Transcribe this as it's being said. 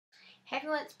Hey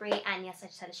everyone, it's Brie, and yes, I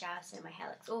just had a shower, so my hair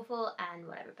looks awful and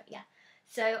whatever, but yeah.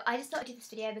 So I just thought I'd do this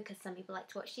video because some people like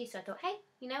to watch these, so I thought, hey,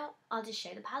 you know, I'll just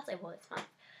show the pads I wore this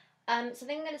month. So I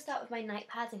think I'm going to start with my night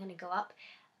pads. I'm going to go up,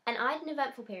 and I had an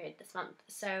eventful period this month,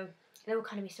 so there will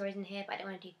kind of be stories in here, but I don't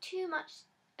want to do too much,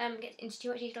 get into too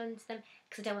much detail into them,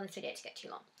 because I don't want this video to get too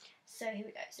long. So here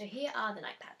we go. So here are the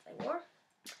night pads I wore.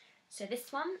 So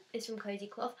this one is from Cozy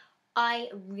Cloth. I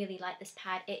really like this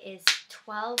pad. It is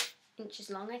 12 inches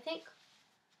long, I think,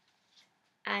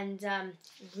 and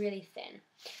really thin.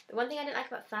 The one thing I don't like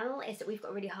about flannel is that we've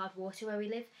got really hard water where we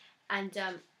live, and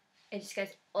it just goes,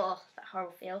 oh, that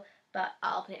horrible feel, but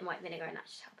I'll put it in white vinegar and that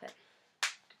should help it.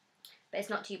 But it's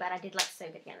not too bad. I did like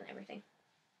soak it again and everything.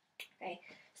 Okay,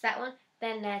 so that one.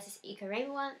 Then there's this Eco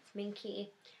Rainbow one. It's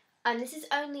minky. This is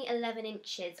only 11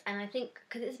 inches, and I think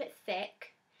because it's a bit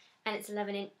thick, and it's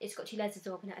 11 inch, it's got 2 layers of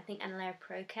Zorb in it, I think, and a layer of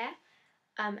Pro Care.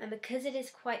 And because it is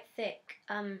quite thick,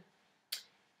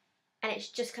 and it's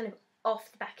just kind of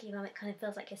off the back of your arm, it kind of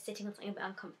feels like you're sitting on something a bit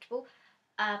uncomfortable.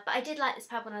 But I did like this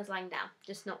pad when I was lying down,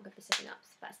 just not good for sitting up.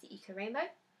 So that's the Eco Rainbow.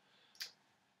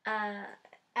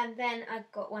 And then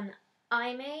I've got one that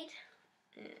I made.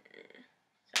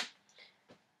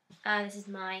 This is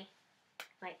my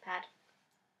night pad.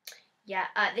 Yeah,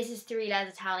 this is 3 layers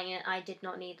of toweling in it. I did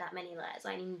not need that many layers.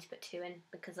 I needed to put 2 in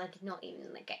because I did not even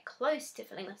get close to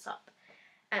filling this up.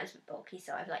 And it was a bit bulky,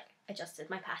 so I've adjusted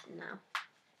my pattern now.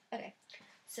 Okay,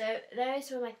 so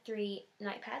those were my 3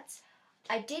 night pads.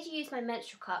 I did use my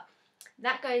menstrual cup.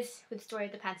 That goes with the story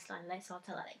of the panty line later, so I'll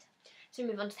tell that later. So we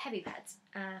move on to the heavy pads.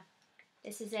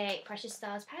 This is a Precious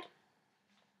Stars pad.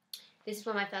 This is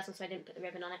one of my first ones, so I didn't put the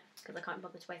ribbon on it because I can't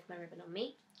bother to waste my ribbon on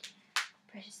me.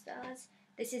 Precious Stars.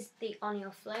 This is the On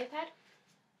Your Flow pad.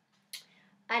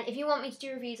 And if you want me to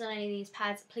do reviews on any of these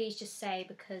pads, please just say,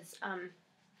 because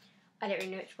I don't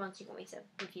really know which ones you want me to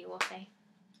review or say.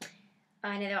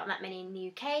 I know there aren't that many in the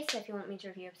UK, so if you want me to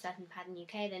review a certain pad in the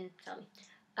UK, then tell me.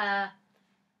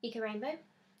 Eco Rainbow,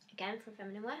 again from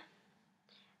Feminine Wear.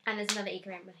 And there's another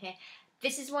Eco Rainbow here.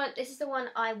 This is the one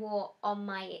I wore on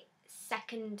my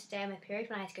 2nd day of my period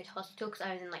when I had to go to hospital because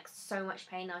I was in so much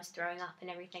pain. I was throwing up and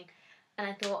everything. And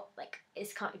I thought,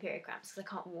 this can't be period cramps because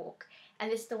I can't walk.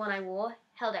 And this is the one I wore,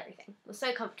 held everything. It was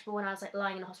so comfortable when I was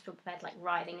lying in a hospital bed,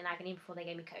 writhing in agony before they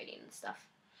gave me codeine and stuff.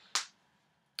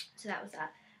 So that was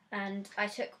that. And I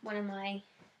took one of my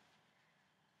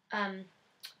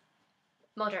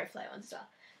moderate flow ones as well.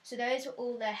 So those were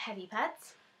all the heavy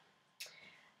pads.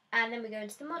 And then we go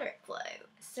into the moderate flow.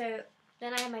 So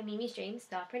then I have my Mimi's Dreams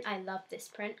star print. I love this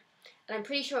print. And I'm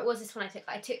pretty sure it was this one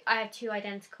I took. I have 2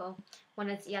 identical. One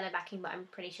is yellow backing, but I'm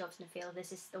pretty sure it's going to feel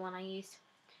this is the one I used.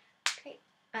 Okay.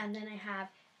 And then I have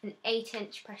an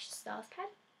 8-inch Precious Stars pad.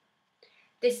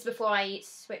 This is before I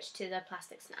switched to the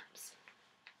plastic snaps.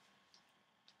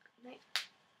 Right.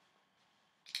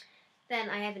 Then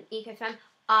I have an Eco Femme.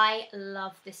 I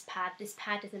love this pad. This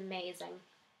pad is amazing.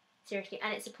 Seriously.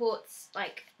 And it supports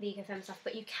the Eco Femme stuff,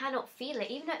 but you cannot feel it.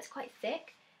 Even though it's quite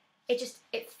thick,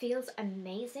 it feels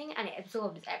amazing and it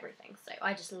absorbs everything. So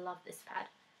I just love this pad.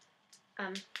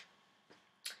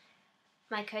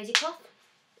 My Cozy Cloth.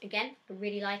 Again, I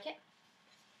really like it.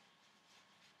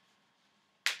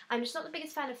 I'm just not the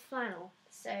biggest fan of flannel,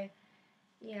 so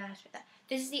yeah, that.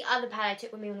 This is the other pad I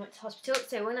took with me when I went to hospital.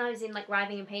 So when I was in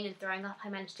writhing in pain and throwing up, I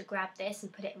managed to grab this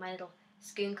and put it in my little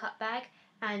Skoon cut bag.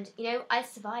 And you know, I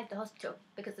survived the hospital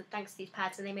because of thanks to these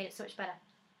pads, and they made it so much better.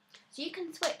 So you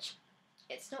can switch.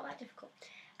 It's not that difficult.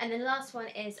 And the last one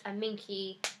is a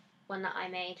minky one that I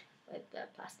made with the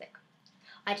plastic.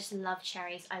 I just love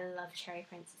cherries. I love cherry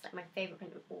prints. It's my favourite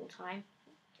print of all time.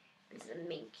 This is a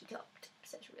minky top,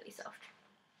 so it's really soft.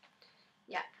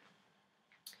 Yeah.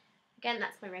 Again,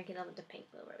 that's my regular with the pink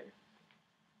little ribbon.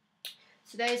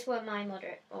 So those were my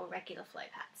moderate or regular flow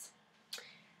pads.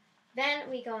 Then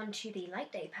we go on to the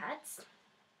light day pads.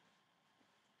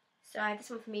 So I have this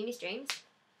one from Mimi's Dreams.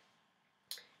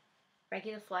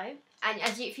 Regular flow. And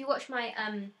if you watch my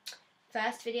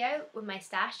first video with my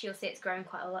stash, you'll see it's grown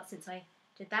quite a lot since I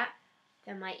did that.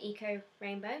 Then my Eco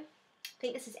Rainbow. I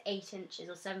think this is 8 inches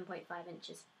or 7.5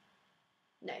 inches.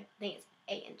 No, I think it's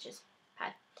 8 inches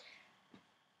pad.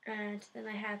 And then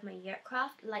I have my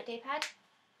Yurtcraft Light Day pad.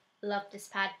 Love this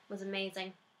pad. Was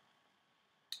amazing.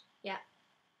 Yeah.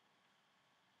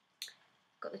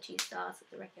 Got the 2 stars with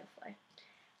the regular flow.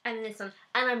 And then this one.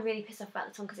 And I'm really pissed off about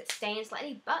this one because it's staining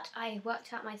slightly, but I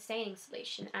worked out my staining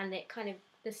solution and it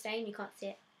the stain, you can't see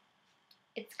it.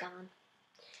 It's gone.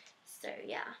 So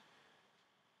yeah.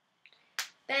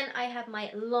 Then I have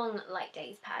my long Light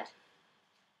Days pad.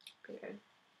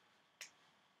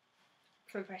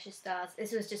 From Precious Stars.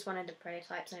 This was just one of the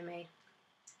prototypes I made.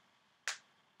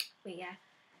 But yeah.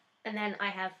 And then I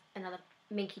have another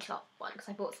Minky top one because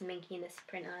I bought some Minky in this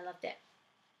print and I loved it.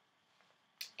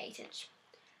 8-inch.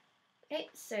 Okay,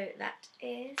 so that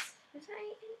is that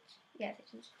 8-inch? Yeah,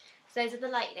 8-inch. So those are the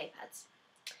light day pads.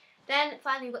 Then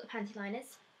finally we've got the panty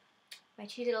liners. My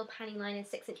two little panty liners,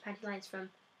 6-inch panty liners from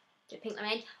Pink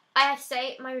Lemonade. I have to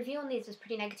say, my review on these was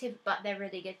pretty negative, but they're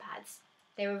really good pads.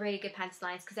 They were really good panty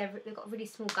liners because they've got a really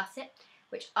small gusset,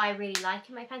 which I really like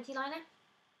in my panty liner.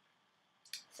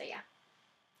 So yeah,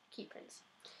 cute prints.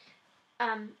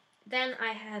 Then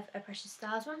I have a Precious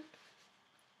Stars one.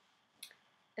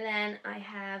 Then I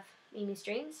have Mimi's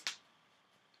Dreams.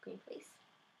 Green, please.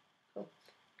 Oh,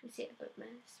 you can see it, but man,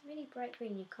 it's really bright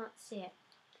green. You can't see it.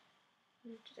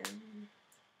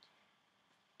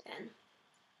 Then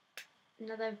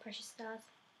another Precious Stars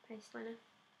panty liner.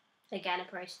 Again, a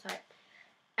prototype.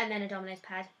 And then a Domino's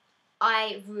pad.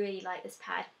 I really like this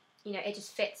pad. You know, it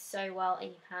just fits so well in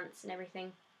your pants and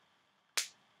everything.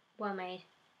 Well made.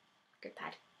 Good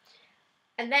pad.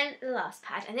 And then the last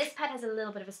pad. And this pad has a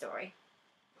little bit of a story.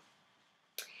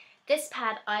 This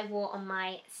pad I wore on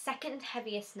my second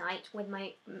heaviest night with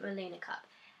my Maluna cup.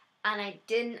 And I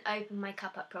didn't open my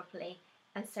cup up properly.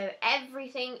 And so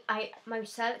everything, my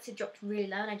cervix had dropped really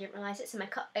low and I didn't realise it. So my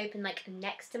cup opened like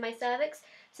next to my cervix.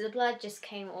 So the blood just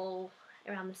came all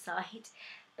around the side.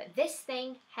 But this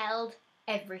thing held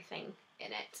everything in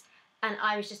it. And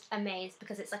I was just amazed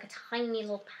because it's like a tiny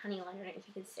little panty liner. I don't know if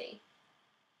you can see.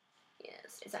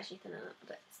 Yes, it's actually thinner,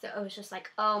 but still, I was just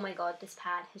like, oh my god, this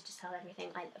pad has just held everything.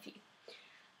 I love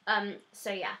you.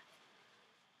 So yeah.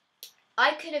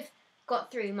 I could have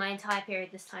got through my entire period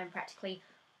this time practically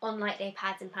on light day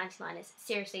pads and panty liners.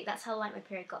 Seriously, that's how light my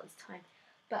period got this time.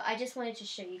 But I just wanted to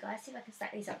show you guys, see if I can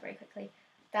stack these up very quickly,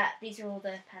 that these are all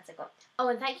the pads I got. Oh,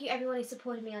 and thank you everyone who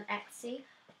supported me on Etsy.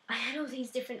 I had all these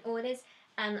different orders,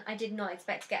 and I did not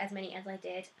expect to get as many as I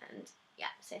did, and yeah,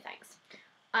 so thanks.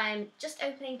 I'm just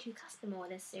opening 2 custom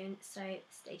orders soon, so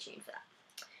stay tuned for that.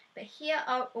 But here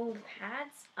are all the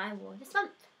pads I wore this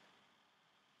month.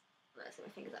 Let's get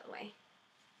my fingers out of the way.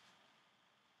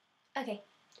 Okay,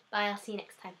 bye, I'll see you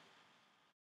next time.